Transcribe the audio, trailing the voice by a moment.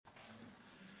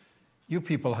You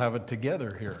people have it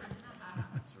together here.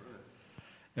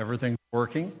 Everything's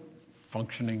working,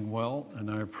 functioning well, and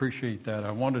I appreciate that.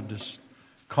 I wanted to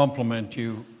compliment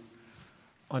you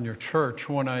on your church.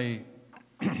 When I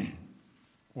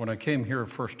came here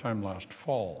first time last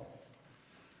fall,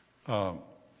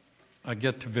 I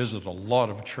get to visit a lot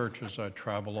of churches. I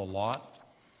travel a lot,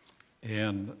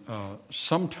 and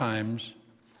sometimes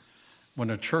when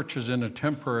a church is in a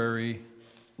temporary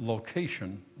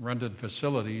location, rented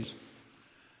facilities,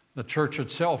 the church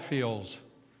itself feels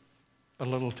a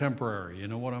little temporary. You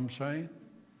know what I'm saying?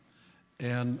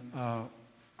 And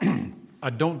I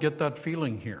don't get that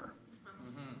feeling here.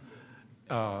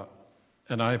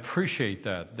 And I appreciate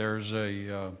that. There's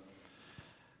a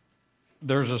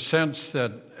sense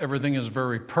that everything is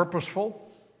very purposeful.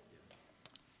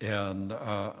 And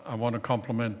I want to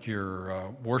compliment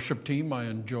your worship team. I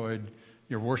enjoyed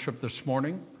your worship this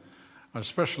morning. I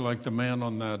especially like the man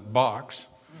on that box.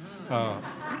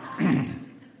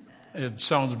 It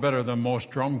sounds better than most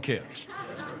drum kits.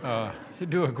 You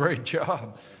do a great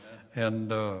job.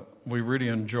 And we really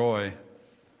enjoy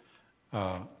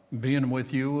being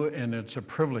with you, and it's a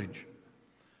privilege.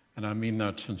 And I mean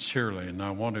that sincerely. And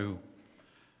I want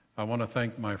to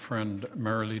thank my friend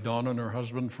Mary Lee Dawn and her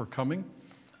husband for coming.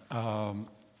 And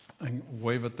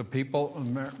wave at the people.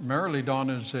 Mary Lee Dawn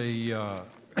is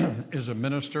a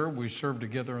minister. We serve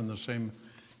together in the same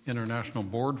international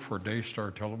board for Daystar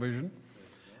Television.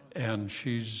 And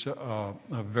she's a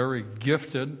very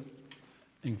gifted,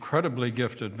 incredibly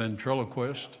gifted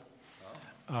ventriloquist.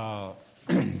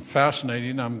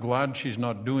 Fascinating. I'm glad she's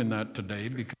not doing that today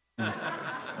because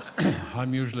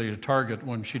I'm usually a target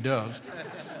when she does.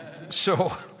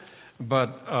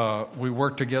 But we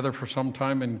worked together for some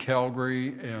time in Calgary,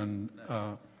 and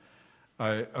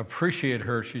I appreciate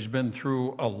her. She's been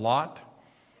through a lot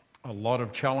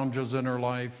of challenges in her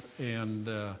life, and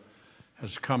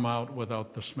has come out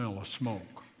without the smell of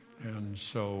smoke. And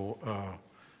so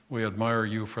we admire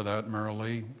you for that,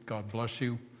 Marilee. God bless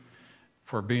you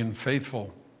for being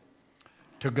faithful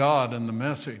to God and the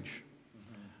message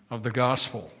of the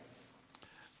gospel.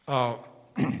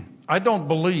 I don't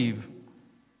believe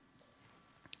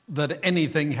that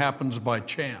anything happens by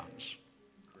chance.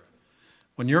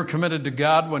 When you're committed to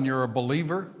God, when you're a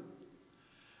believer,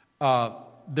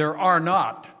 there are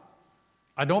not.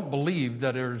 I don't believe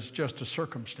that there's just a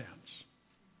circumstance.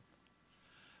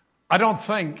 I don't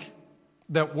think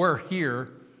that we're here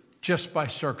just by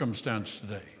circumstance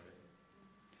today.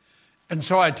 And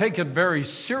so I take it very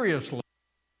seriously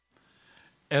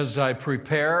as I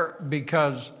prepare,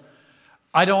 because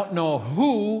I don't know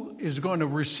who is going to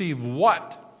receive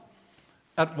what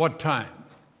at what time.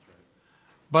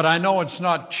 But I know it's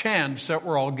not chance that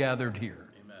we're all gathered here.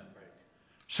 Amen.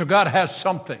 So God has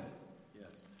something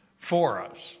for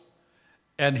us.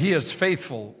 And He is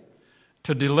faithful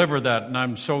to deliver that, and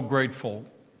I'm so grateful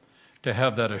to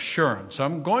have that assurance.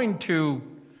 I'm going to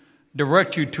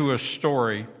direct you to a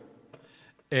story,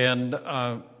 and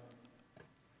I'm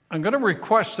going to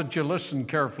request that you listen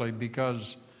carefully,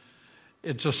 because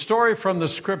it's a story from the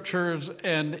Scriptures,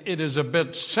 and it is a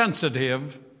bit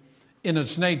sensitive in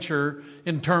its nature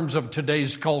in terms of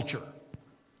today's culture.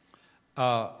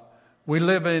 We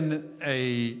live in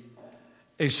a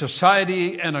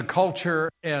society and a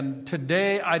culture, and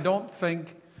today I don't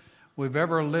think we've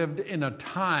ever lived in a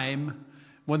time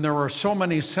when there were so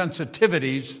many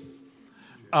sensitivities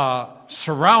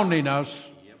surrounding us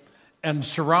and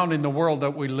surrounding the world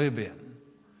that we live in.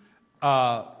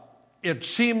 It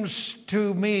seems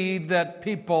to me that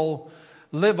people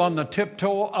live on the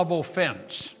tiptoe of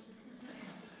offense.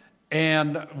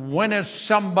 And when is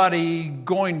somebody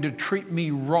going to treat me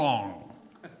wrong?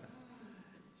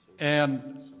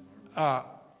 And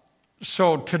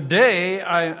so today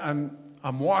I'm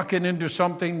walking into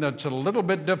something that's a little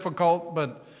bit difficult,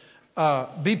 but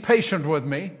be patient with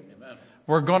me. Amen.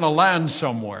 We're going to land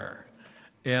somewhere.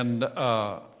 And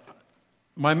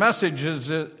my message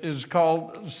is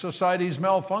called Society's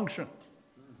Malfunction.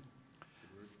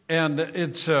 And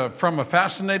it's from a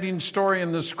fascinating story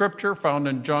in the Scripture found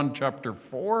in John chapter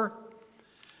 4,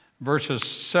 verses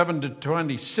 7 to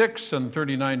 26 and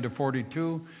 39 to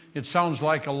 42. It sounds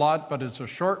like a lot, but it's a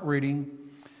short reading,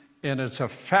 and it's a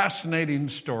fascinating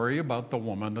story about the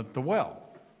woman at the well.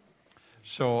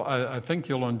 So I think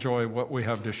you'll enjoy what we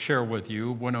have to share with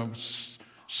you. When a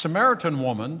Samaritan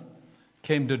woman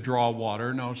came to draw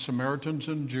water, now Samaritans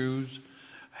and Jews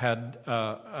had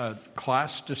a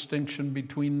class distinction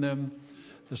between them.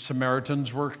 The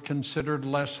Samaritans were considered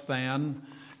less than,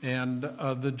 and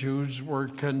the Jews were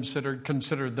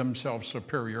considered themselves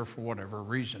superior for whatever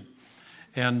reason.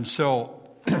 And so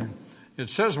It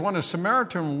says, when a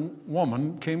Samaritan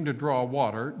woman came to draw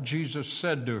water, Jesus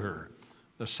said to her.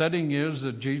 The setting is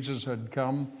that Jesus had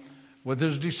come with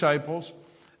his disciples,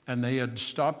 and they had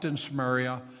stopped in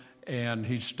Samaria, and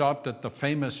he stopped at the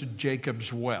famous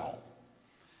Jacob's well.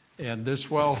 And this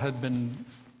well had been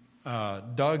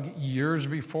dug years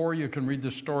before. You can read the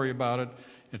story about it.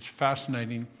 It's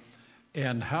fascinating.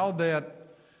 And how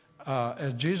that,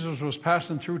 as Jesus was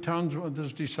passing through towns with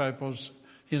his disciples,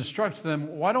 he instructs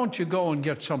them, why don't you go and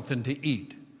get something to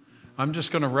eat? I'm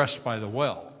just going to rest by the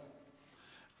well.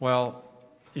 Well,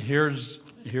 here's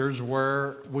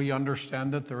where we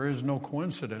understand that there is no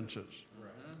coincidences.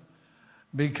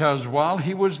 Because while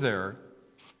he was there,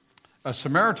 a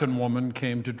Samaritan woman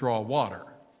came to draw water.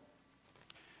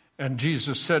 And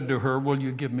Jesus said to her, will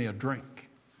you give me a drink?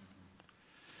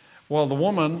 Well, the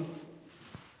woman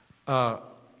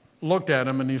looked at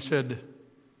him and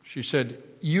she said,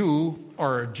 you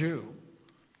are a Jew,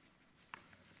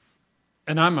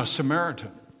 and I'm a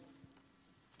Samaritan.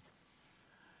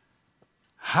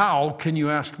 How can you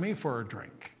ask me for a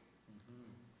drink?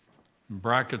 In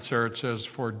brackets there it says,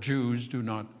 for Jews do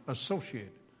not associate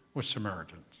with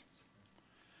Samaritans.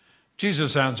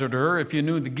 Jesus answered her, if you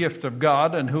knew the gift of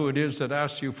God and who it is that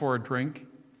asks you for a drink,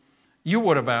 you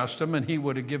would have asked him and he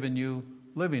would have given you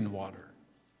living water.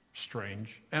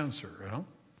 Strange answer, huh?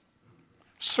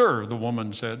 Sir, the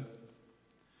woman said,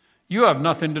 you have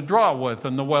nothing to draw with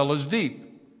and the well is deep.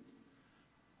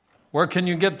 Where can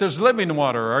you get this living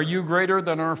water? Are you greater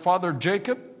than our father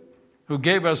Jacob, who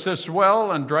gave us this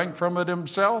well and drank from it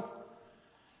himself,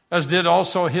 as did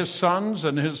also his sons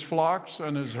and his flocks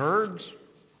and his herds?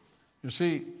 You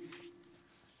see,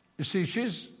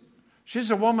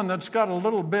 she's a woman that's got a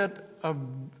little bit of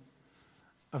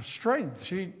strength.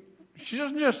 She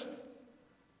doesn't just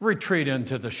retreat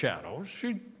into the shadows.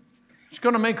 She's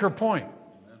going to make her point.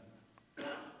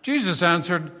 Jesus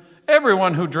answered,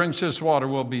 everyone who drinks this water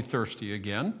will be thirsty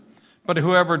again, but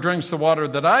whoever drinks the water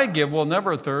that I give will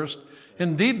never thirst.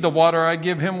 Indeed, the water I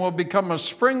give him will become a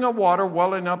spring of water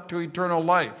welling up to eternal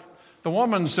life. The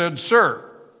woman said, sir,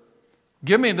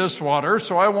 give me this water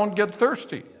so I won't get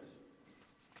thirsty.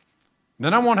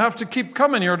 Then I won't have to keep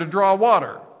coming here to draw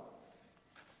water.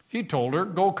 He told her,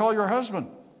 go call your husband.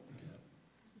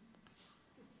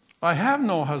 I have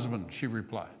no husband, she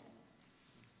replied.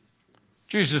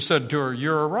 Jesus said to her,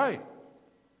 you're right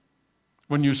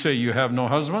when you say you have no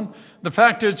husband. The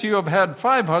fact is you have had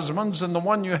 5 husbands, and the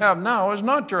one you have now is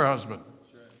not your husband.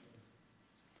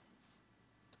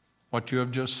 What you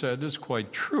have just said is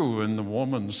quite true. And the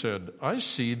woman said, I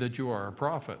see that you are a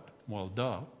prophet. Well,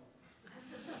 duh.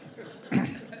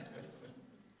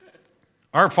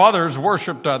 Our fathers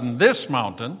worshipped on this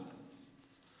mountain,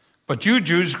 but you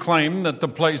Jews claim that the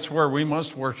place where we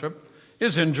must worship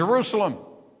is in Jerusalem.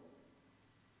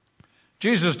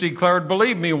 Jesus declared,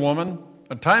 believe me, woman,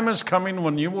 a time is coming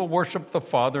when you will worship the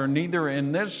Father neither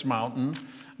in this mountain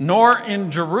nor in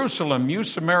Jerusalem. You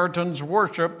Samaritans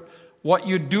worship what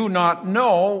you do not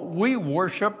know. We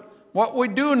worship what we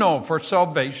do know, for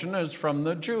salvation is from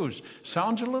the Jews.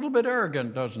 Sounds a little bit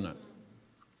arrogant, doesn't it?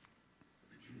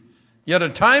 Yet a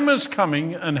time is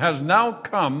coming and has now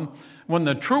come when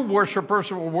the true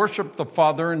worshipers will worship the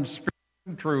Father in spirit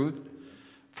and truth,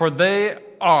 for they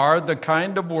are the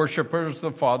kind of worshipers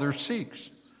the Father seeks.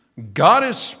 God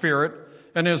is spirit,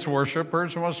 and his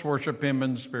worshipers must worship him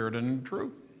in spirit and in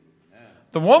truth.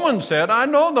 The woman said, I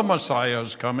know the Messiah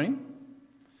is coming.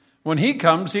 When he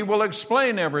comes, he will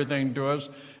explain everything to us.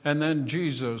 And then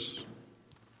Jesus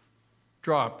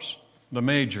drops the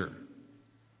major.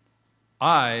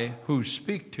 I who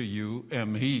speak to you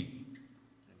am he.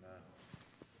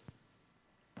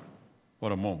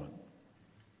 What a moment.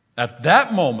 At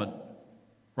that moment,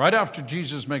 right after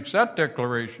Jesus makes that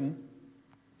declaration,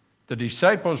 the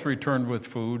disciples returned with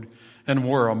food and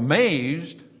were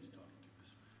amazed.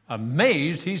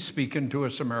 Amazed he's speaking to a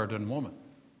Samaritan woman.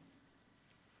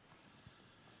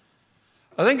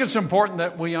 I think it's important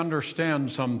that we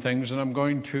understand some things, and I'm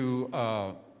going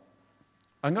to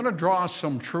draw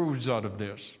some truths out of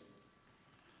this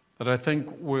that I think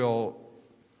will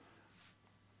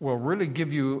really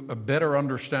give you a better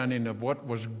understanding of what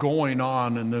was going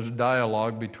on in this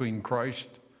dialogue between Christ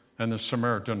and the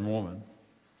Samaritan woman.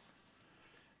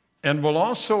 And will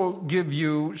also give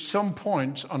you some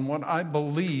points on what I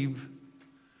believe,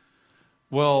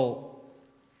 well,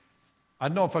 I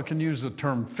don't know if I can use the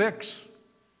term fix.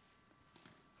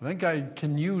 I think I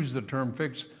can use the term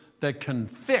fix that can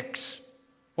fix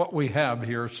what we have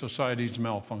here, society's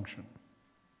malfunction.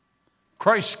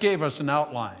 Christ gave us an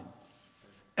outline,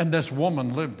 and this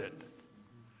woman lived it.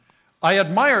 I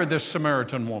admire this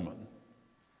Samaritan woman.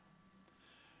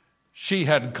 She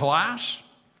had class.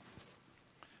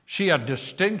 She had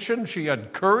distinction. She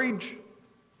had courage.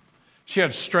 She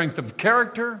had strength of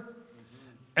character.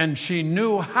 And she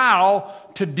knew how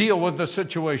to deal with the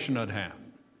situation at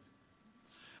hand.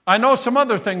 I know some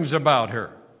other things about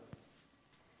her.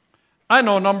 I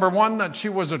know, number one, that she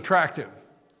was attractive.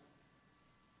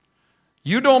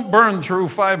 You don't burn through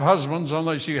 5 husbands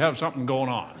unless you have something going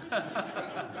on.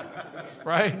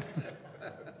 Right?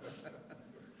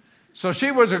 So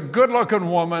she was a good-looking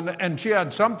woman, and she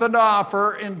had something to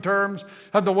offer in terms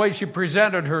of the way she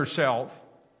presented herself.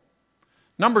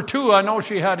 Number 2, I know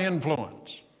she had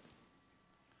influence.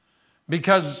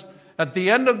 Because at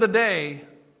the end of the day,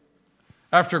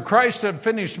 after Christ had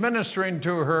finished ministering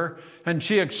to her and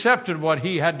she accepted what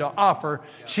he had to offer,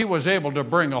 she was able to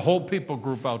bring a whole people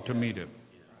group out to meet him.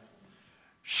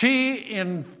 She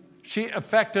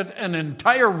affected an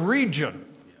entire region.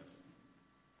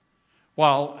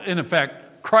 Well, in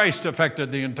effect, Christ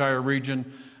affected the entire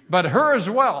region, but her as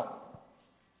well.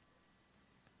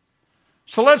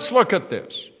 So let's look at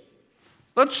this.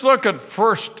 Let's look at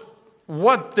first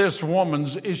what this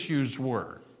woman's issues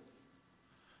were.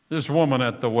 This woman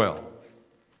at the well.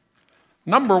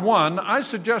 Number 1, I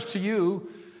suggest to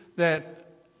you that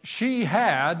she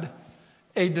had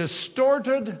a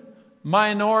distorted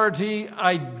minority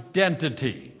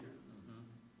identity.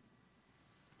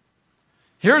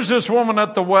 Here's this woman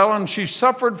at the well, and she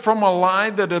suffered from a lie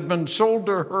that had been sold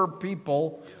to her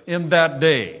people in that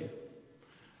day.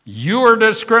 You are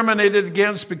discriminated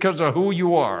against because of who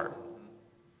you are.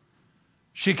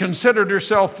 She considered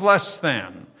herself less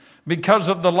than because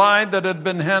of the lie that had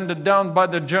been handed down by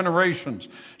the generations.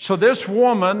 So this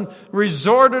woman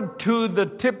resorted to the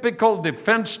typical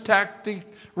defense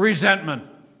tactic, resentment.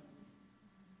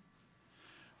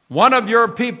 One of your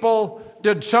people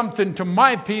did something to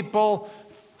my people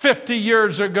 50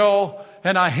 years ago,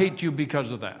 and I hate you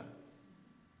because of that.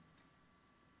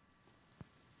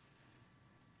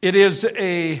 It is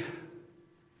an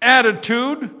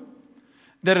attitude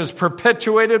that is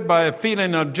perpetuated by a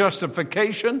feeling of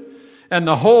justification, and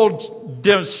the whole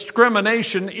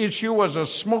discrimination issue was a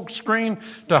smokescreen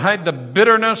to hide the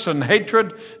bitterness and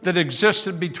hatred that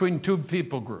existed between 2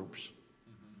 people groups.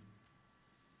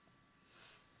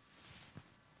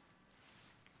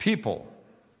 People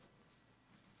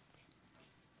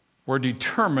were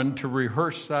determined to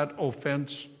rehearse that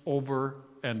offense over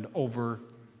and over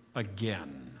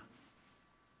again.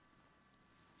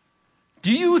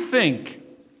 Do you think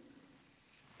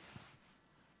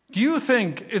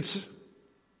it's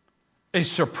a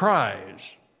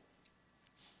surprise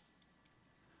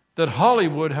that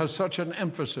Hollywood has such an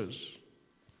emphasis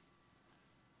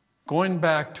going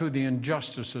back to the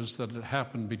injustices that had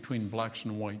happened between blacks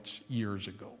and whites years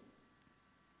ago?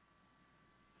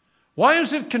 Why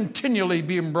is it continually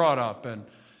being brought up?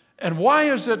 And why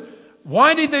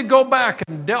did they go back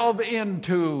and delve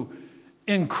into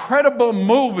incredible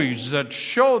movies that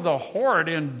show the horrid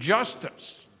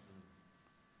injustice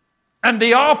and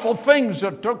the awful things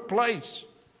that took place?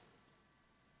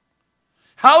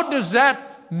 How does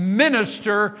that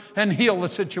minister and heal the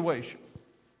situation?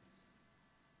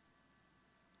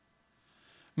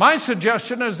 My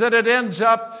suggestion is that it ends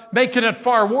up making it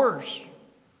far worse.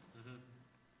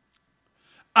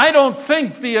 I don't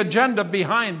think the agenda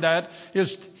behind that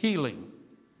is healing,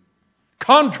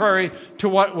 contrary to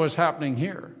what was happening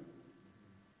here.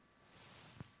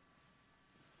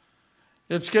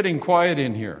 It's getting quiet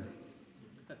in here.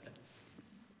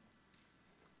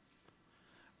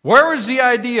 Where is the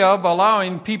idea of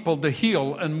allowing people to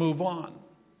heal and move on?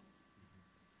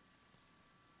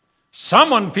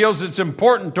 Someone feels it's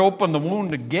important to open the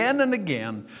wound again and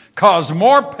again, cause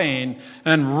more pain,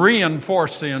 and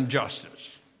reinforce the injustice.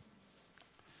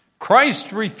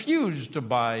 Christ refused to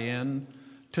buy in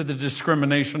to the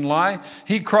discrimination lie.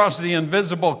 He crossed the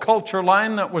invisible culture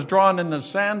line that was drawn in the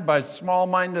sand by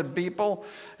small-minded people,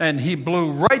 and he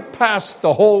blew right past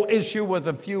the whole issue with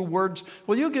a few words.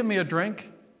 Will you give me a drink?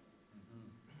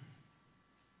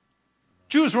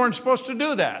 Jews weren't supposed to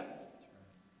do that.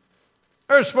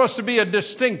 They're supposed to be a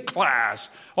distinct class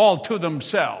all to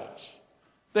themselves.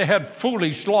 They had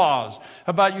foolish laws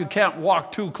about you can't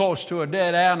walk too close to a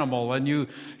dead animal, and you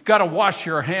got to wash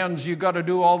your hands. You got to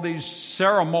do all these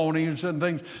ceremonies and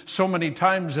things so many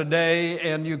times a day,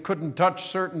 and you couldn't touch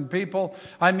certain people.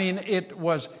 I mean, it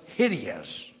was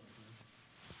hideous.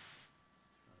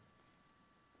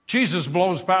 Jesus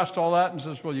blows past all that and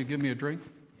says, "Will you give me a drink?"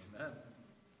 Amen.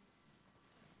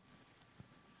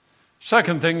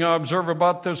 Second thing I observe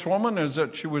about this woman is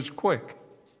that she was quick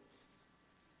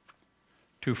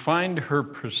to find her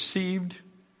perceived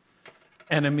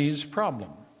enemy's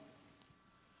problem.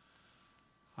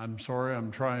 I'm sorry,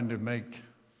 I'm trying to make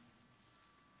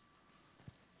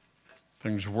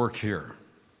things work here.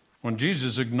 When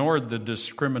Jesus ignored the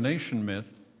discrimination myth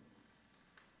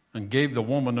and gave the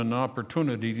woman an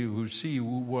opportunity to see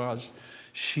who was,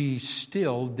 she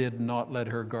still did not let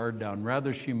her guard down.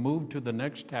 Rather, she moved to the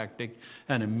next tactic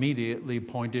and immediately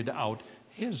pointed out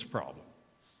his problem.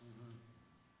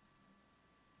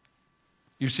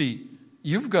 You see,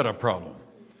 you've got a problem.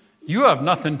 You have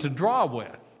nothing to draw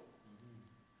with.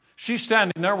 She's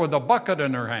standing there with a bucket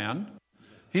in her hand.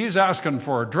 He's asking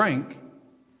for a drink.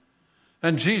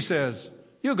 And she says,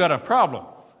 you got a problem.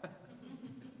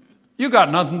 You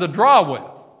got nothing to draw with.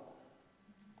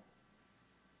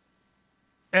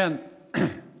 And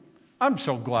I'm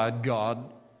so glad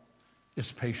God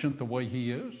is patient the way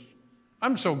he is.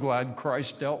 I'm so glad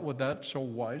Christ dealt with that so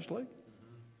wisely.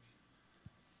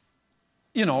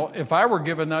 You know, if I were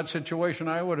given that situation,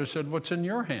 I would have said, what's in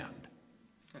your hand?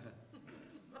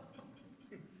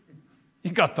 You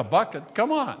got the bucket.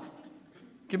 Come on.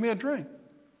 Give me a drink.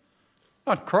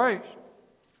 Not Christ.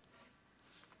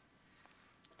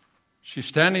 She's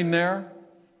standing there,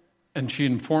 and she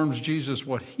informs Jesus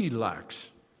what he lacks.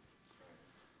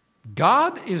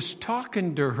 God is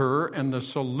talking to her, and the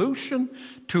solution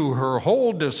to her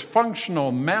whole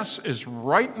dysfunctional mess is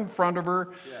right in front of her.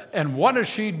 Yes. And what is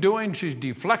she doing? She's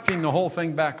deflecting the whole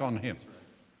thing back on him.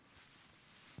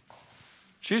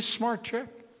 She's a smart chick.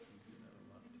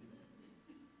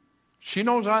 She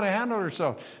knows how to handle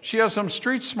herself. She has some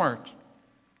street smarts.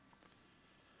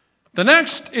 The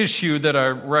next issue that I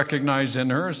recognize in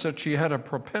her is that she had a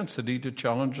propensity to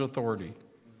challenge authority.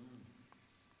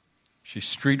 She's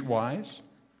streetwise.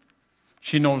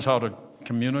 She knows how to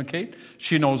communicate.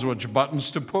 She knows which buttons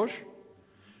to push.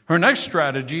 Her next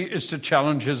strategy is to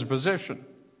challenge his position.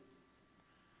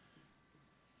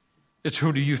 It's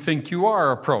who do you think you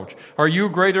are approach. Are you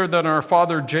greater than our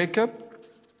father Jacob?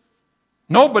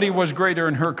 Nobody was greater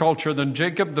in her culture than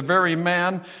Jacob, the very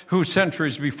man who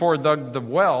centuries before dug the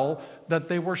well that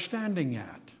they were standing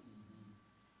at.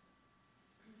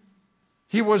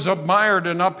 He was admired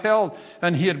and upheld,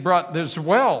 and he had brought this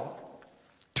well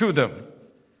to them.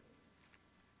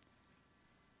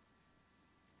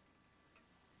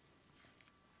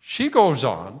 She goes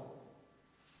on,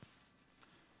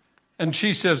 and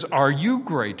she says, are you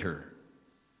greater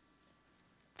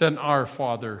than our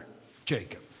father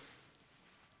Jacob?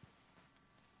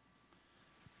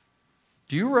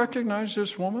 Do you recognize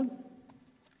this woman?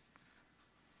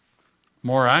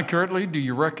 More accurately, do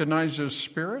you recognize this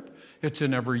spirit? It's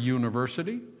in every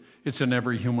university. It's in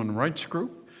every human rights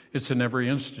group. It's in every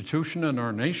institution in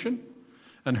our nation.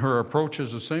 And her approach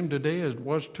is the same today as it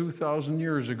was 2,000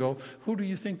 years ago. Who do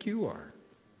you think you are?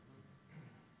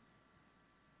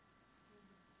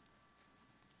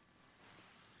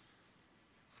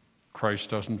 Christ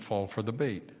doesn't fall for the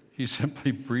bait. He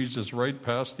simply breezes right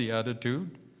past the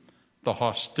attitude, the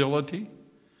hostility,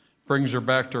 brings her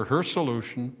back to her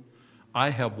solution.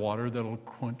 I have water that'll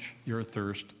quench your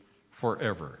thirst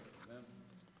forever.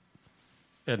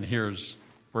 And here's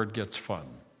where it gets fun.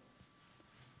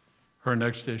 Her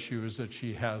next issue is that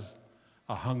she has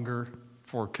a hunger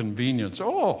for convenience.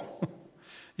 Oh,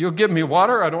 you'll give me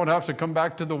water? I don't have to come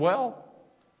back to the well.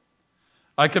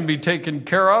 I can be taken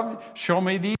care of. Show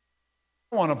me the.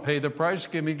 I want to pay the price.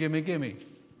 Give me.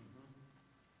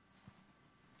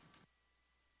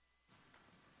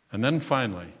 And then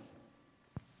finally,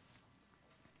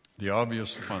 the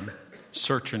obvious one,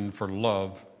 searching for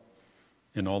love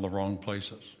in all the wrong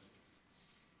places.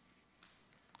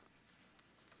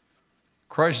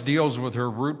 Christ deals with her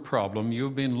root problem.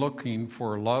 You've been looking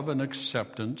for love and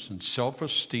acceptance and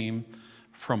self-esteem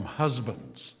from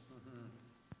husbands.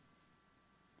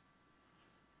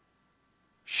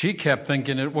 She kept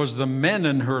thinking it was the men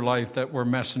in her life that were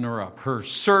messing her up. Her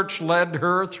search led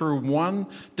her through one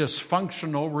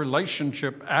dysfunctional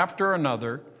relationship after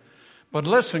another. But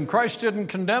listen, Christ didn't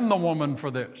condemn the woman for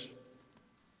this.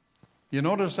 You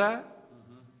notice that?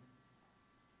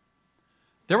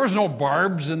 There was no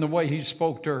barbs in the way he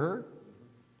spoke to her.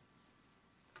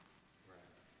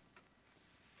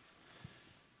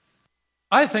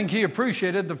 I think he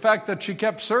appreciated the fact that she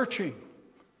kept searching.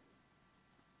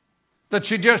 That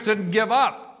she just didn't give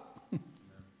up.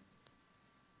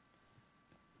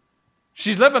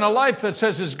 She's living a life that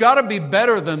says it's got to be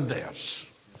better than this.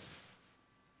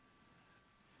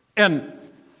 And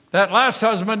that last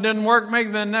husband didn't work,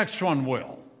 maybe the next one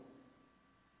will.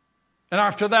 And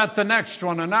after that, the next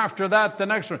one. And after that, the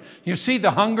next one. You see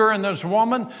the hunger in this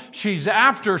woman? She's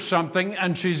after something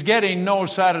and she's getting no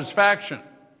satisfaction.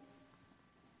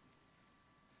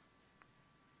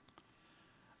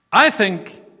 I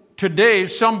think Today,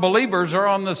 some believers are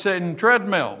on the same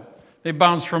treadmill. They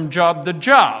bounce from job to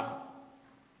job.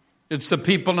 It's the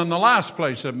people in the last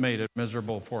place that made it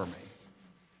miserable for me.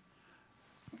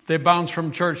 They bounce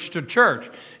from church to church.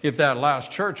 If that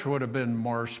last church would have been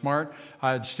more smart,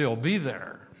 I'd still be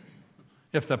there.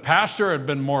 If the pastor had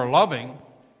been more loving,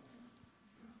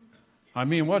 I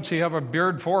mean, what's he have a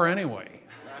beard for anyway?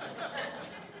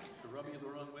 To rub you the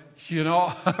wrong way? You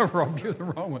know, rub you the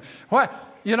wrong way. What?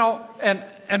 You know,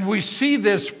 and we see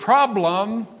this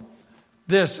problem,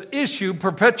 this issue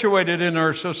perpetuated in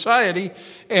our society,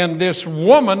 and this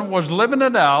woman was living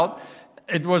it out.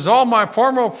 It was all my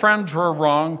former friends were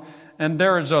wrong, and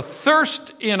there is a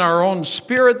thirst in our own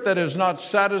spirit that is not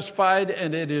satisfied,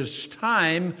 and it is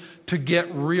time to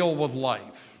get real with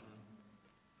life.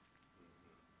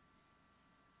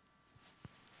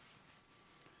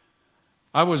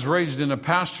 I was raised in a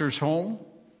pastor's home.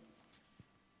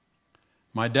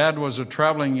 My dad was a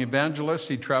traveling evangelist.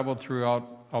 He traveled throughout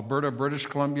Alberta, British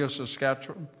Columbia,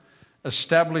 Saskatchewan,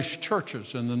 established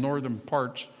churches in the northern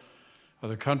parts of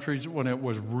the countries when it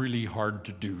was really hard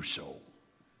to do so.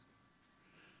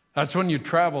 That's when you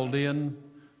traveled in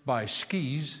by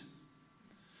skis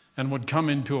and would come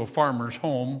into a farmer's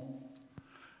home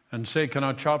and say, "Can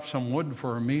I chop some wood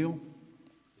for a meal?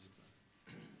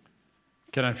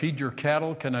 Can I feed your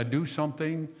cattle? Can I do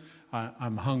something?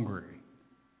 I'm hungry."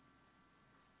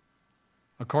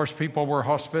 Of course, people were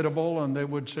hospitable, and they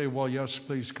would say, "Well, yes,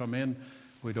 please come in.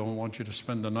 We don't want you to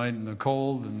spend the night in the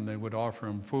cold." And they would offer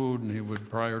him food, and he would,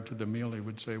 prior to the meal, he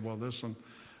would say, "Well, listen,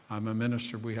 I'm a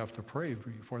minister. We have to pray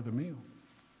before the meal."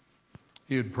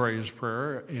 He would pray his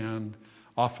prayer, and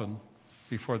often,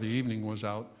 before the evening was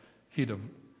out, he'd have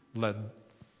led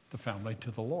the family to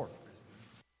the Lord.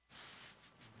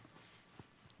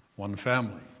 One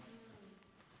family.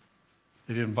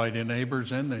 They'd invite in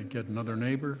neighbors in. They'd get another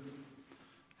neighbor.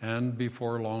 And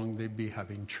before long, they'd be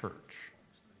having church.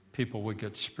 People would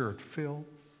get spirit-filled.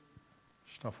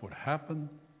 Stuff would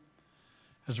happen.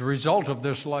 As a result of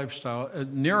this lifestyle,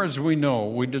 near as we know,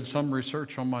 we did some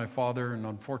research on my father, and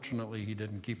unfortunately he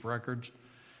didn't keep records.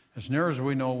 As near as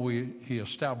we know, he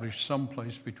established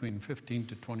someplace between 15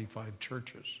 to 25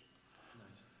 churches.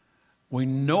 We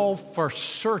know for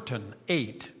certain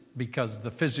 8, because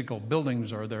the physical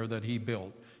buildings are there that he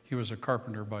built. He was a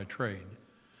carpenter by trade.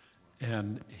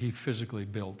 And he physically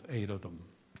built 8 of them.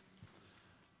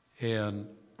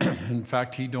 And in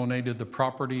fact, he donated the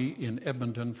property in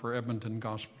Edmonton for Edmonton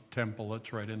Gospel Temple.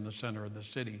 It's right in the center of the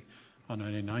city on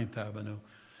 99th Avenue.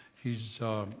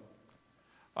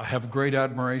 I have great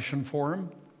admiration for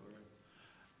him.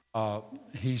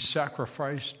 He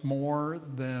sacrificed more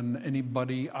than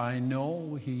anybody I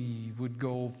know. He would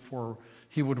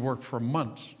work for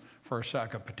months for a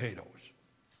sack of potatoes.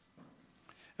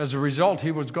 As a result,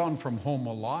 he was gone from home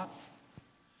a lot.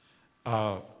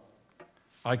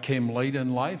 I came late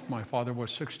in life. My father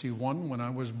was 61 when I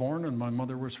was born, and my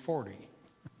mother was 40.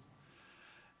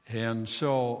 And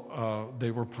so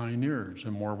they were pioneers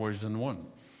in more ways than one.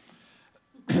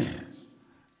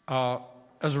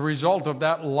 As a result of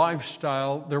that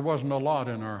lifestyle, there wasn't a lot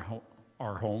in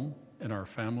our home, in our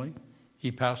family.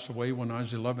 He passed away when I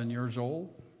was 11 years old.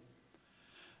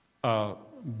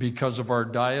 Because of our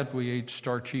diet, we ate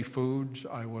starchy foods.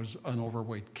 I was an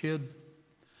overweight kid.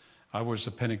 I was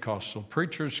a Pentecostal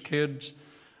preacher's kid,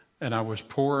 and I was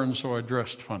poor, and so I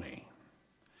dressed funny.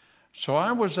 So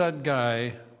I was that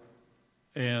guy,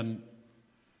 and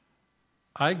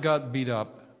I got beat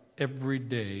up every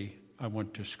day I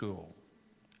went to school.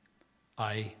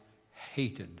 I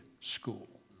hated school.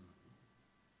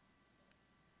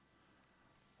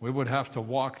 We would have to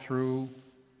walk through.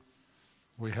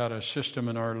 We had a system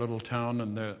in our little town,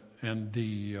 and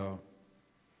the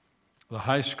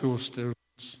high school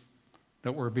students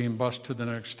that were being bused to the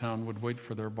next town would wait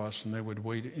for their bus, and they would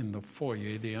wait in the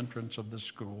foyer, the entrance of the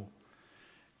school.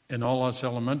 And all us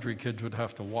elementary kids would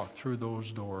have to walk through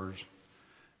those doors.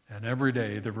 And every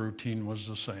day the routine was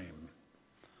the same.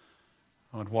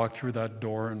 I'd walk through that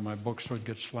door, and my books would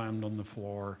get slammed on the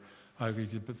floor. I would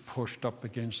get pushed up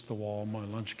against the wall. My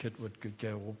lunch kit would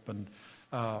get opened.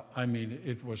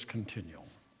 It was continual.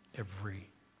 Every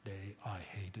day I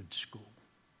hated school.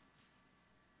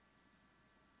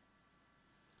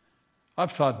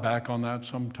 I've thought back on that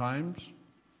sometimes.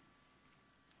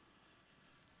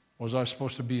 Was I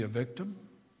supposed to be a victim?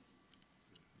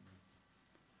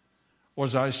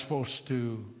 Was I supposed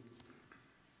to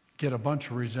get a bunch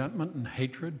of resentment and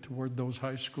hatred toward those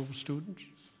high school students?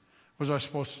 Was I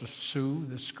supposed to sue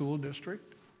the school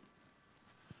district?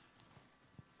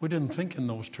 We didn't think in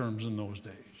those terms in those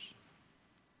days.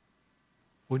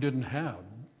 We didn't have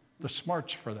the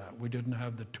smarts for that. We didn't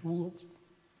have the tools.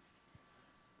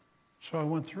 So I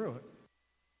went through it.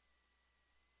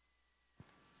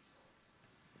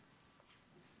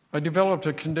 I developed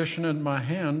a condition in my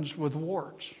hands with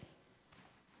warts.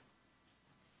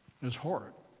 It's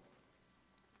horrid.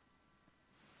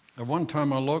 At one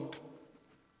time I looked,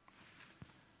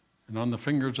 and on the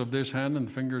fingers of this hand and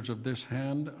the fingers of this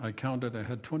hand, I counted I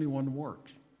had 21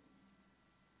 warts.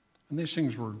 And these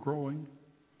things were growing,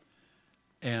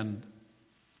 and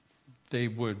they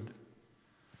would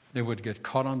get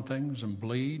caught on things and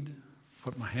bleed.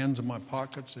 Put my hands in my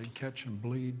pockets, they'd catch and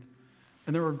bleed.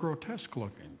 And they were grotesque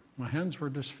looking. My hands were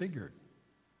disfigured.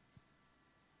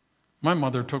 My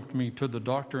mother took me to the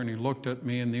doctor, and he looked at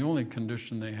me, and the only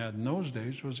condition they had in those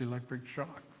days was electric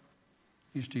shock.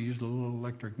 He used to use a little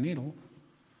electric needle.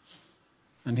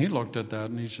 And he looked at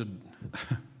that, and he said,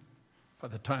 by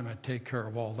the time I take care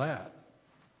of all that,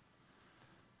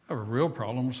 I have a real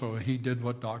problem. So he did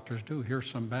what doctors do. Here's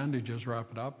some bandages, wrap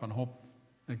it up, and hope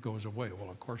it goes away. Well,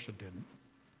 of course it didn't.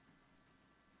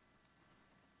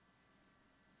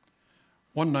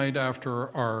 One night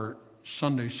after our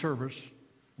Sunday service,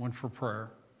 went for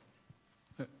prayer.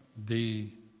 The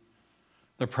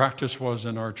practice was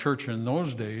in our church in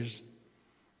those days.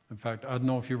 In fact, I don't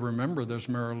know if you remember this,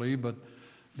 Mary Lee, but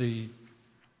the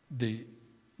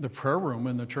prayer room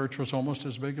in the church was almost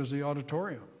as big as the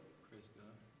auditorium. Praise God.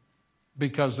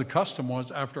 Because the custom was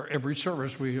after every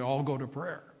service we all go to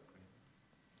prayer.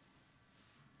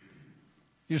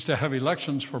 Used to have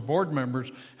elections for board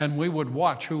members, and we would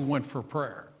watch who went for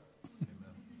prayer.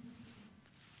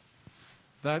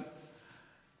 That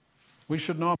we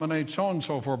should nominate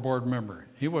so-and-so for a board member.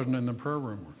 He wasn't in the prayer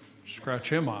room.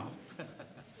 Scratch him off.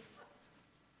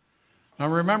 I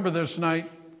remember this night,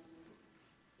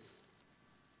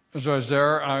 as I was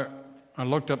there, I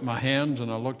looked at my hands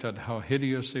and I looked at how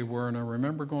hideous they were, and I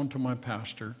remember going to my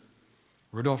pastor,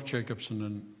 Rudolph Jacobson,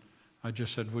 and I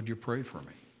just said, would you pray for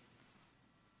me?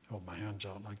 Hold my hands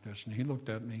out like this, and he looked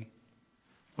at me,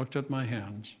 looked at my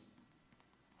hands.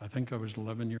 I think I was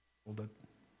 11 years old at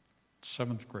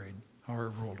 7th grade,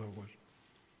 however old I was.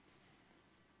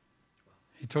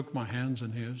 He took my hands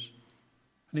in his,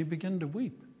 and he began to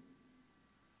weep.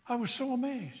 I was so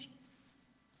amazed.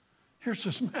 Here's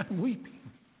this man weeping.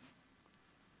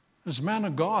 This man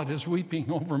of God is weeping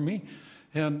over me.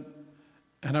 And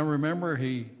I remember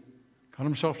he got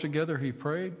himself together, he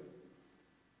prayed.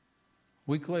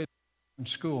 A week later in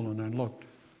school, and I looked,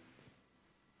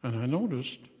 and I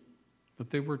noticed that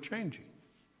they were changing.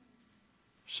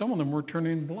 Some of them were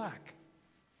turning black.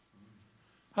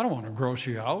 I don't want to gross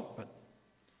you out, but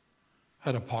I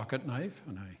had a pocket knife,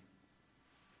 and I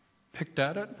picked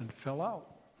at it, and it fell out.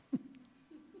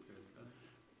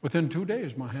 Within 2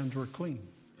 days, my hands were clean.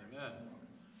 Amen.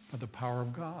 By the power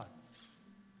of God.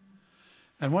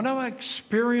 And when I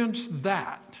experienced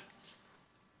that,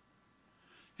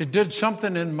 it did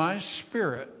something in my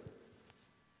spirit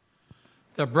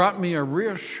that brought me a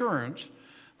reassurance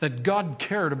that God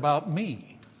cared about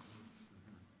me.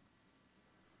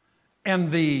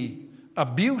 And the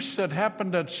abuse that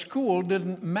happened at school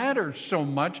didn't matter so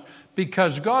much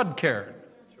because God cared.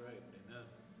 That's right. Amen.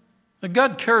 And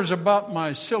God cares about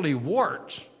my silly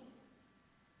warts.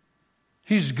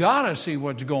 He's got to see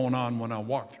what's going on when I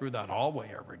walk through that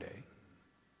hallway every day.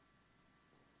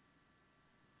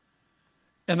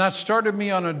 And that started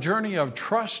me on a journey of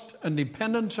trust and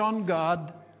dependence on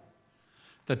God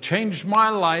that changed my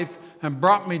life and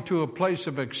brought me to a place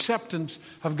of acceptance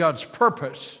of God's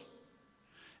purpose.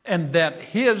 And that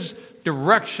His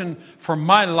direction for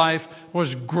my life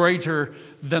was greater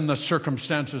than the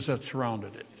circumstances that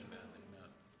surrounded it. Amen.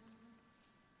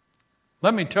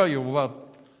 Let me tell you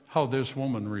about how this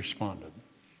woman responded.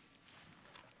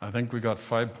 I think we got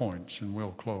 5 points and we'll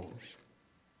close.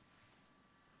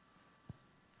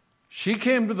 She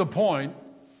came to the point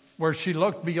where she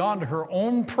looked beyond her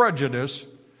own prejudice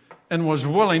and was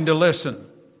willing to listen.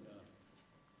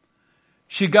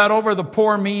 She got over the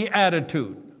poor me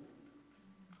attitude.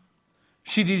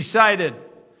 She decided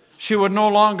she would no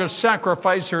longer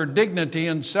sacrifice her dignity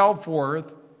and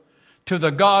self-worth to the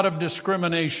God of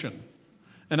discrimination.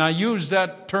 And I use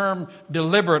that term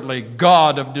deliberately,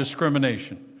 God of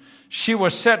discrimination. She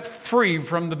was set free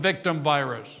from the victim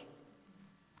virus.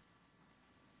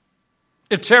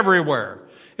 It's everywhere.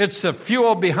 It's the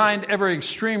fuel behind every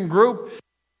extreme group,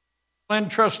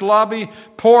 interest lobby,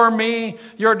 poor me,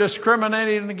 you're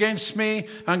discriminating against me.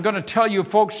 I'm going to tell you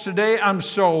folks today, I'm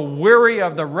so weary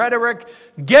of the rhetoric.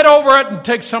 Get over it and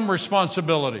take some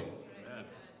responsibility. Amen.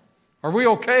 Are we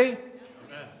okay?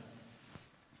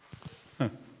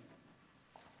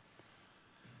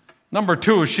 Number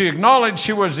 2, she acknowledged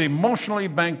she was emotionally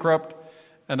bankrupt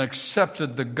and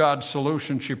accepted the God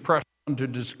solution. She pressed on to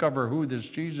discover who this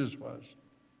Jesus was.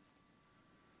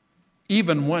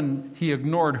 Even when he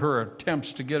ignored her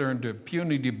attempts to get her into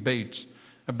puny debates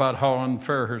about how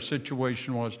unfair her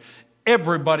situation was.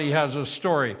 Everybody has a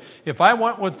story. If I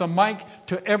went with the mic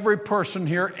to every person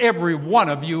here, every one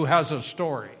of you has a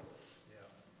story.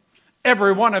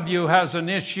 Every one of you has an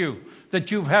issue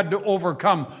that you've had to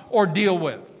overcome or deal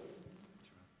with.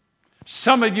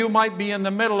 Some of you might be in the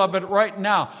middle of it right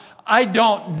now. I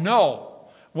don't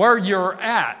know where you're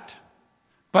at,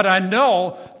 but I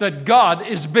know that God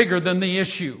is bigger than the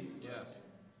issue.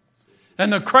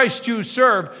 And the Christ you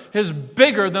serve is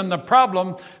bigger than the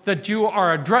problem that you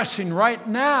are addressing right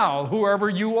now, whoever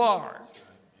you are.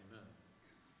 Amen.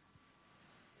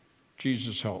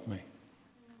 Jesus, help me.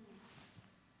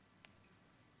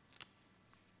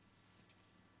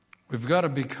 We've got to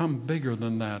become bigger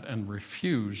than that and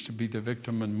refuse to be the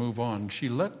victim and move on. She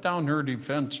let down her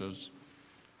defenses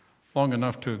long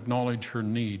enough to acknowledge her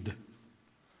need.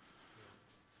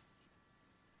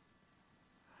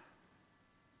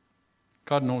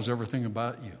 God knows everything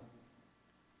about you.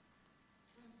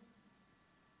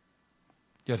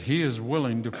 Yet He is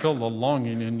willing to fill the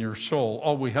longing in your soul.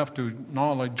 All we have to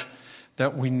acknowledge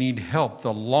that we need help.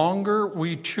 The longer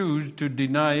we choose to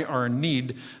deny our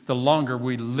need, the longer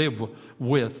we live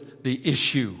with the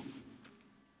issue.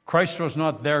 Christ was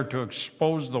not there to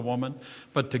expose the woman,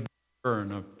 but to give her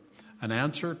an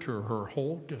answer to her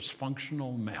whole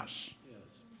dysfunctional mess.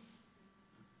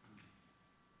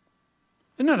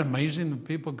 Isn't that amazing, the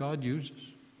people God uses?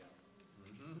 Isn't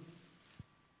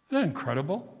that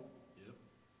incredible? Yep.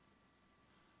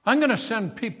 I'm going to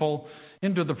send people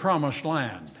into the promised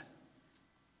land.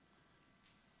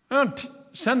 I don't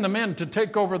send them in to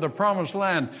take over the promised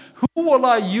land. Who will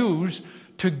I use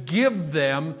to give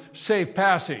them safe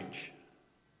passage?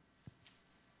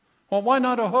 Well, why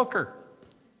not a hooker?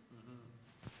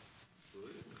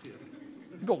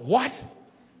 You go, what?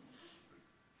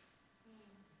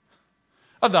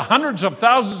 Of the hundreds of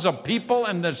thousands of people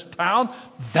in this town,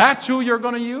 that's who you're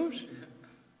going to use?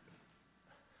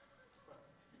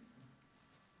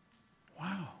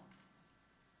 Wow.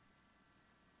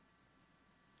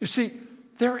 You see,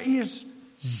 there is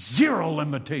zero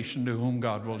limitation to whom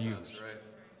God will use. That's right.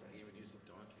 He even used a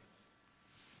donkey.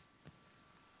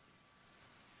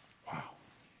 Wow.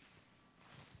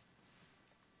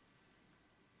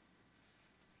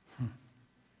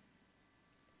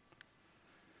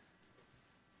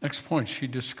 Next point, she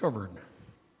discovered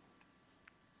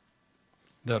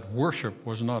that worship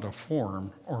was not a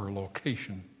form or a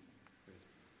location,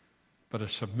 but a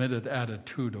submitted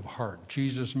attitude of heart.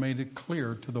 Jesus made it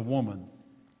clear to the woman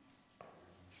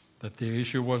that the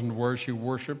issue wasn't where she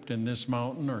worshiped, in this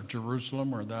mountain or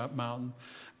Jerusalem or that mountain,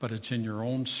 but it's in your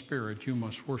own spirit. You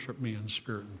must worship me in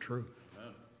spirit and truth.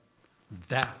 Amen.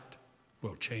 That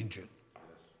will change it.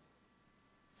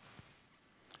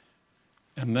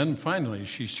 And then finally,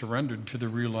 she surrendered to the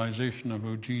realization of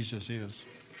who Jesus is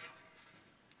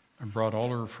and brought all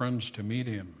her friends to meet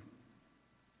him.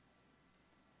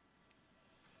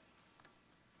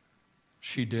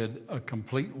 She did a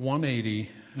complete 180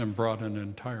 and brought an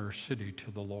entire city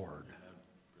to the Lord.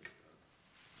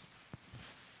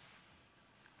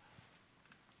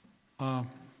 I'm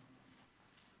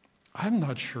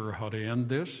not sure how to end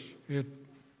this.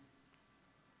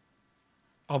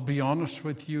 I'll be honest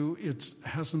with you, it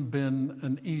hasn't been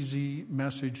an easy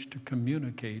message to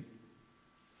communicate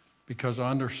because I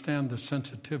understand the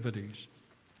sensitivities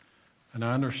and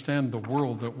I understand the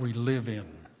world that we live in.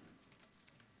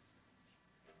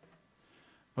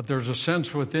 But there's a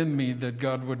sense within me that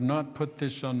God would not put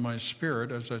this on my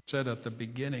spirit. As I said at the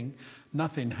beginning,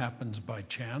 nothing happens by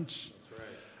chance. That's right.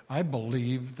 I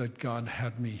believe that God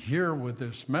had me here with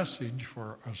this message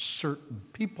for a certain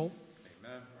people.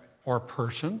 Or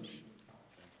persons.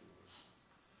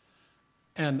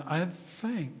 And I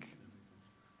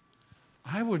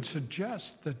would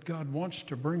suggest that God wants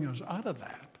to bring us out of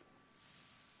that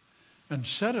and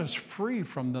set us free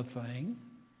from the thing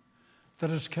that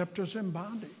has kept us in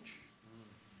bondage.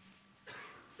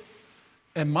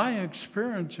 And my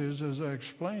experience is, as I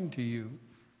explained to you,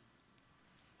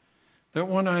 that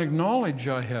when I acknowledge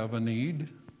I have a need,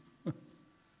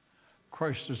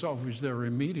 Christ is always there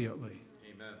immediately.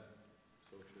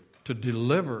 To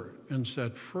deliver and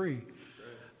set free.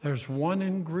 There's one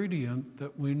ingredient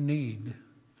that we need,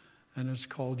 and it's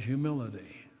called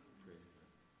humility.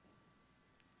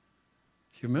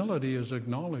 Humility is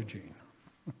acknowledging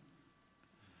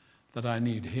that I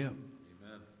need him.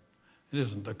 It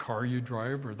isn't the car you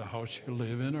drive or the house you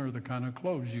live in or the kind of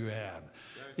clothes you have.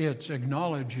 It's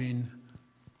acknowledging,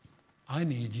 I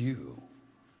need you.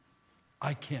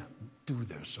 I can't do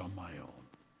this on my own.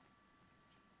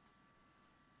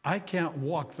 I can't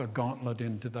walk the gauntlet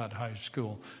into that high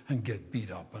school and get beat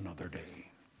up another day.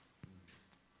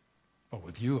 But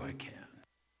with you, I can.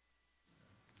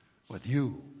 With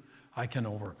you, I can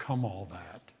overcome all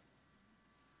that.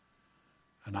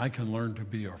 And I can learn to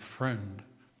be a friend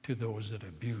to those that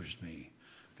abused me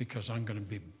because I'm going to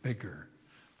be bigger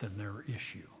than their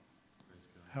issue.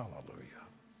 Hallelujah.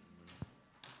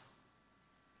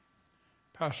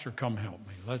 Pastor, come help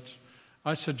me.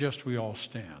 I suggest we all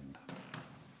stand.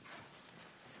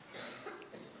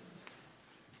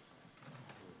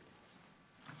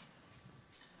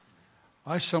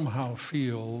 I somehow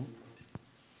feel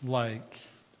like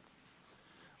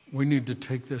we need to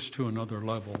take this to another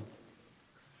level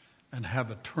and have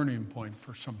a turning point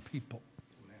for some people.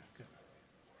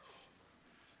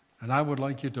 And I would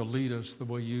like you to lead us the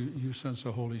way you sense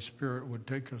the Holy Spirit would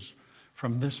take us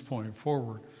from this point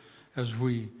forward as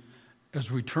we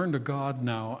turn to God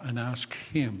now and ask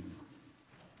Him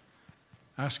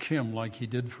like He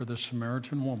did for the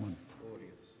Samaritan woman,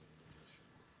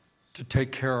 to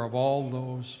take care of all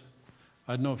those.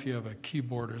 I don't know if you have a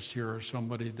keyboardist here or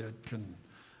somebody that can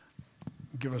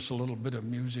give us a little bit of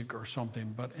music or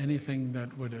something, but anything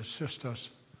that would assist us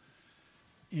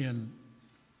in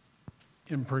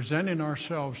presenting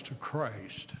ourselves to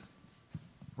Christ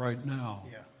right now,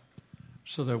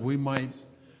 so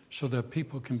that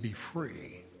people can be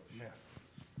free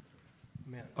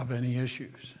of any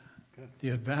issues. Good. The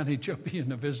advantage of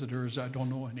being a visitor is I don't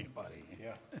know anybody.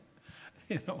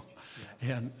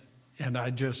 And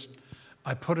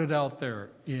I put it out there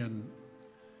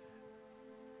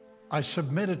I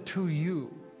submit it to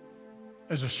you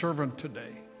as a servant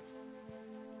today.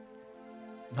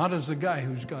 Not as the guy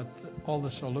who's got all the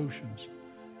solutions.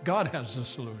 God has the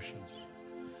solutions.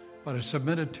 But I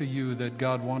submit it to you that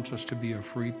God wants us to be a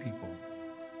free people.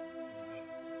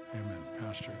 Amen,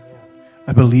 Pastor.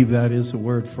 I believe that is a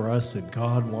word for us, that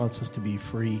God wants us to be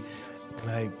free.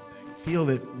 And I feel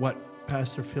that what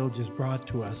Pastor Phil just brought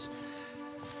to us,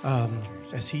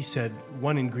 as he said,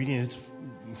 one ingredient, it's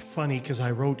funny because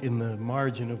I wrote in the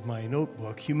margin of my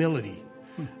notebook, humility.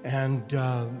 And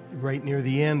right near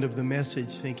the end of the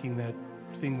message, thinking that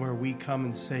thing where we come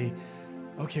and say,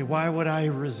 okay, why would I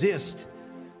resist?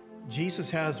 Jesus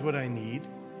has what I need.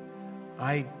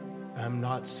 I'm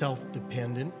not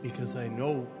self-dependent because I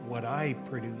know what I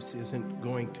produce isn't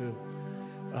going to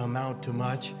amount to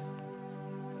much.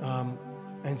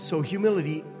 And so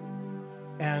humility,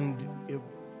 and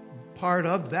part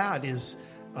of that is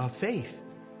faith.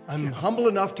 I'm humble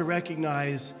enough to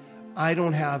recognize I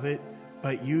don't have it,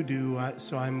 but you do.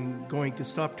 So I'm going to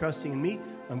stop trusting in me.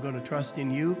 I'm going to trust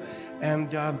in you.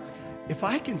 And if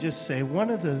I can just say, one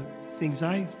of the things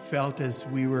I felt as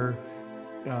we were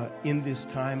in this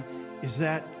time is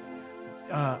that,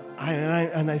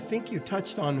 I think you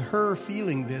touched on her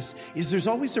feeling this, is there's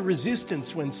always a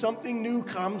resistance when something new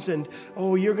comes and,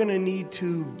 you're going to need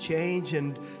to change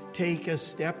and take a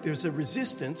step. There's a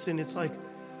resistance, and it's like,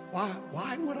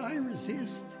 why would I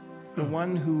resist the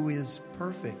one who is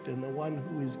perfect and the one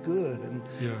who is good and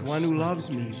the one who loves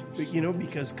me? But,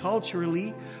 because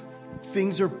culturally,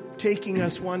 things are taking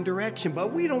us one direction,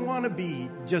 but we don't want to be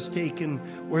just taken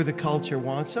where the culture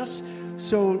wants us.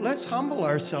 So let's humble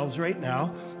ourselves right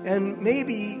now. And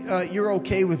maybe you're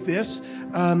okay with this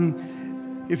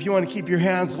if you want to keep your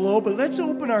hands low, but let's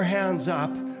open our hands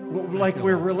up like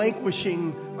we're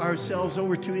relinquishing ourselves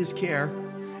over to His care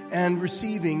and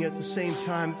receiving at the same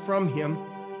time from Him.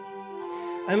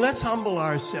 And let's humble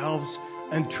ourselves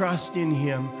and trust in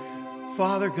Him.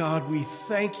 Father God, we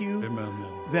thank you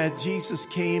that Jesus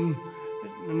came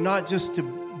not just to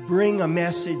bring a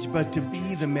message, but to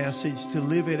be the message, to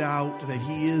live it out, that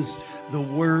He is the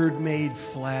Word made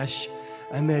flesh,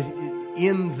 and that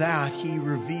in that He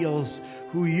reveals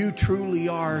who you truly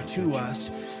are to us.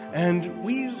 And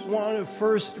we want to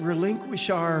first relinquish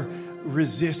our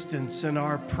resistance and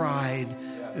our pride.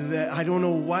 That I don't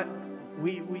know what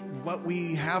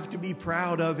we have to be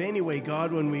proud of anyway,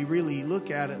 God, when we really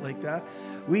look at it like that.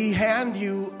 We hand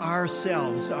you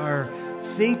ourselves, our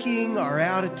thinking, our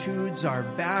attitudes, our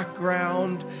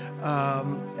background.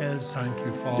 As Thank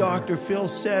you, Father. Dr. Phil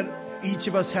said, each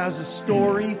of us has a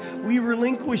story. We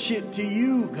relinquish it to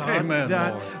you, God,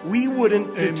 that Lord. We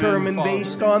wouldn't determine Father.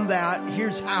 based on that.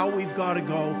 Here's how we've got to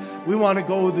go. We want to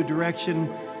go the direction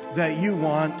that you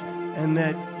want, and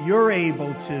that you're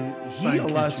able to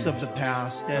heal us of the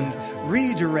past and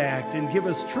redirect and give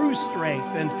us true strength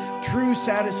and true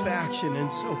satisfaction.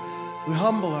 And so We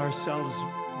humble ourselves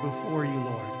before you,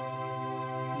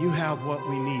 Lord. You have what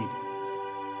we need.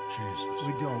 Jesus.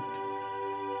 We don't.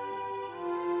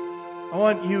 I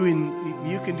want you, and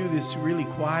you can do this really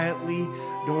quietly.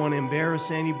 Don't want to embarrass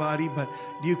anybody, but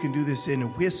you can do this in a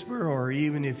whisper, or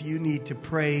even if you need to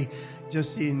pray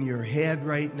just in your head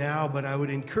right now. But I would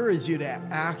encourage you to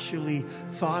actually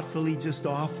thoughtfully just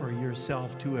offer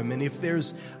yourself to him. And if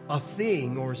there's a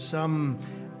thing or some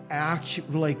action,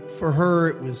 like for her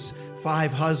it was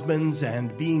 5 husbands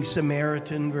and being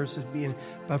Samaritan versus being,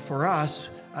 but for us,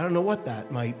 I don't know what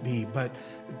that might be, but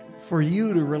for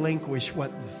you to relinquish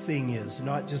what the thing is,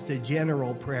 not just a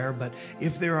general prayer, but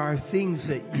if there are things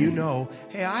that you know,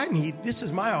 hey, this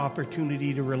is my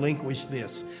opportunity to relinquish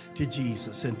this to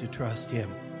Jesus and to trust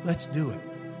him. Let's do it.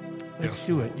 Let's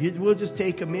do it. We'll just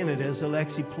take a minute as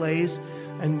Alexi plays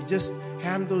and just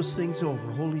hand those things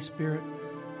over. Holy Spirit,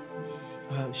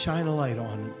 shine a light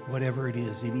on whatever it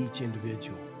is in each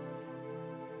individual.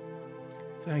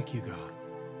 Thank you, God.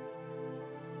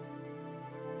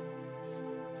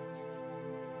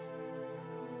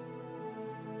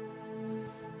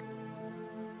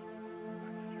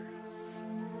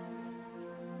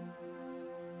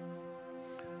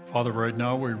 Father, right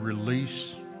now we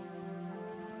release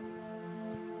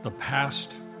the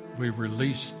past. We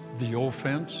release the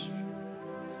offense.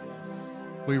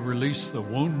 We release the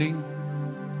wounding.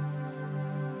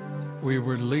 We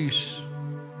release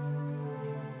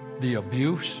the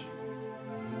abuse.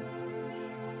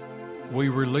 We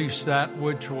release that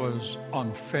which was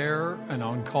unfair and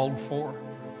uncalled for.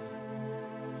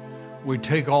 We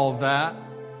take all that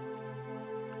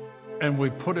and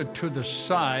we put it to the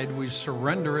side. We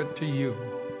surrender it to you,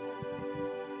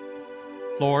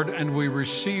 Lord, and we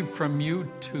receive from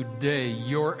you today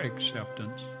your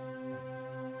acceptance,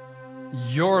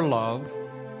 your love.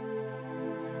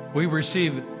 We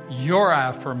receive your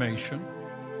affirmation,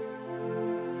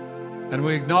 and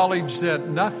we acknowledge that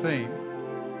nothing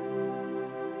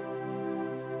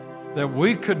that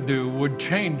we could do would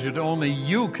change it. Only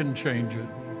you can change it.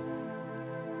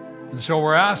 And so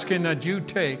we're asking that you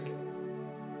take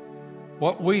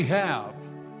what we have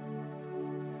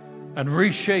and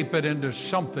reshape it into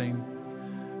something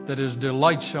that is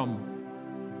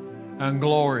delightsome and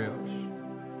glorious.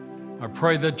 I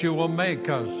pray that you will make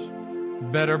us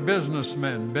better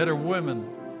businessmen, better women.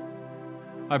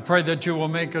 I pray that you will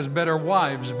make us better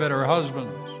wives, better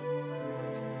husbands,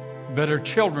 better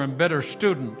children, better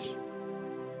students,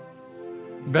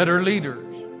 better leaders,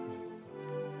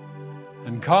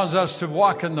 and cause us to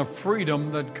walk in the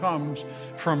freedom that comes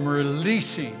from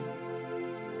releasing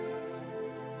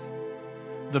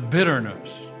the bitterness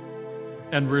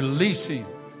and releasing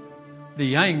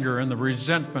the anger and the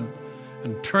resentment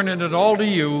and turning it all to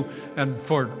you. And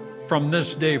from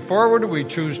this day forward, we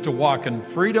choose to walk in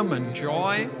freedom and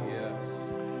joy.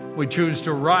 We choose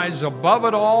to rise above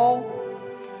it all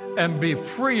and be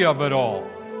free of it all.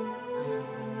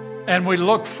 And we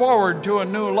look forward to a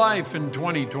new life in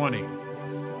 2020.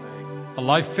 A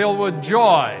life filled with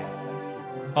joy,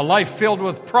 a life filled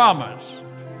with promise,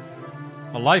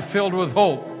 a life filled with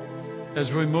hope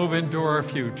as we move into our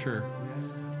future.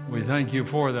 We thank you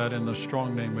for that in the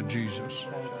strong name of Jesus.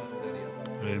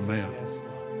 Amen.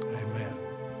 Amen.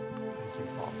 Thank you,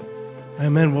 Father.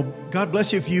 Amen. Well, God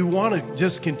bless you. If you want to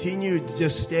just continue,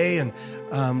 just stay, and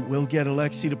we'll get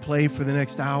Alexi to play for the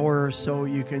next hour or so.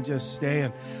 You can just stay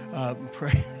and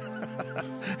pray.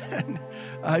 And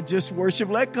just worship.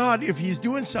 Let God, if he's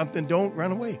doing something, don't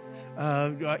run away.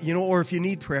 Or if you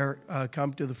need prayer,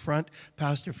 come to the front.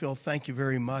 Pastor Phil, thank you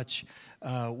very much.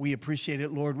 We appreciate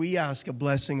it, Lord. We ask a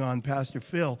blessing on Pastor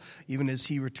Phil, even as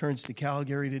he returns to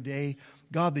Calgary today.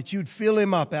 God, that you'd fill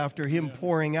him up after him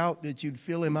pouring out, that you'd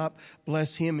fill him up.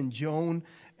 Bless him and Joan,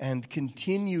 and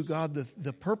continue, God,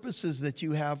 the purposes that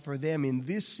you have for them in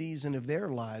this season of their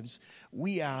lives.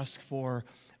 We ask for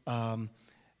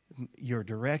your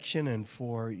direction and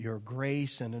for your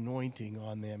grace and anointing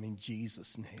on them in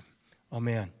Jesus' name.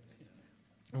 Amen.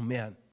 Amen.